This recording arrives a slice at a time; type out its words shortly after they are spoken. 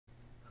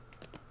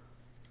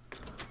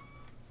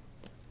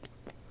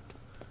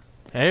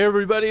Hey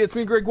everybody, it's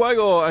me, Greg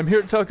Weigel. I'm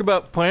here to talk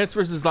about Plants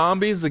vs.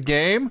 Zombies, the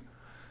game.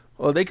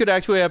 Well, they could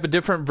actually have a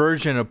different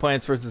version of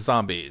Plants vs.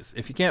 Zombies.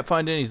 If you can't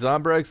find any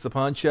Zombrex, the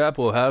pawn shop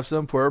will have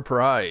some for a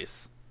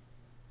price.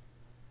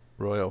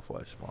 Royal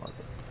Flesh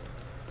Plaza.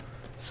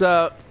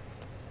 So,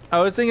 I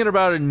was thinking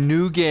about a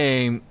new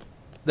game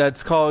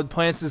that's called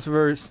Plants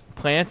vs.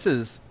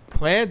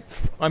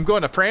 I'm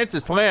going to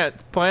Francis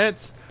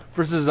Plants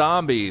vs.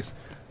 Zombies.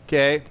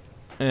 Okay?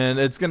 And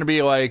it's going to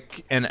be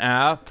like an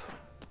app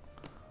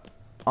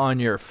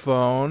on your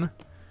phone,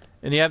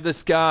 and you have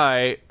this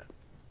guy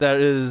that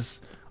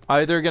is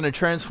either going to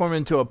transform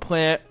into a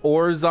plant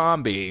or a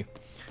zombie,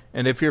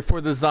 and if you're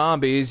for the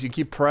zombies, you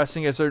keep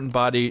pressing a certain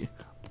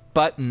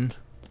button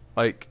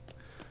like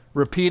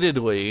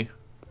repeatedly,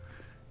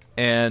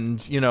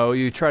 and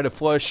you try to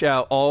flush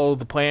out all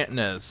the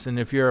plantness, and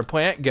if you're a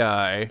plant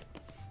guy,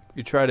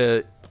 you try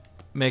to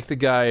make the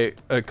guy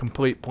a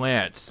complete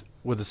plant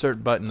with a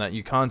certain button that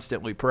you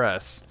constantly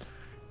press.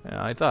 And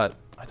I thought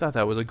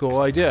that was a cool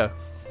idea.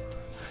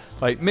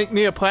 Like, make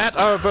me a plant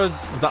or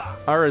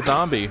a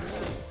zombie.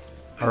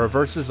 Or a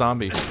versus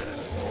zombie.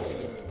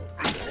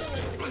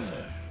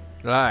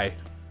 Aye.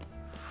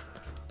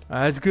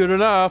 That's good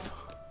enough.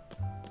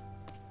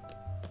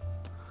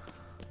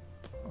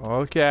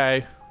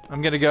 Okay.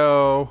 I'm gonna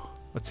go...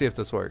 Let's see if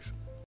this works.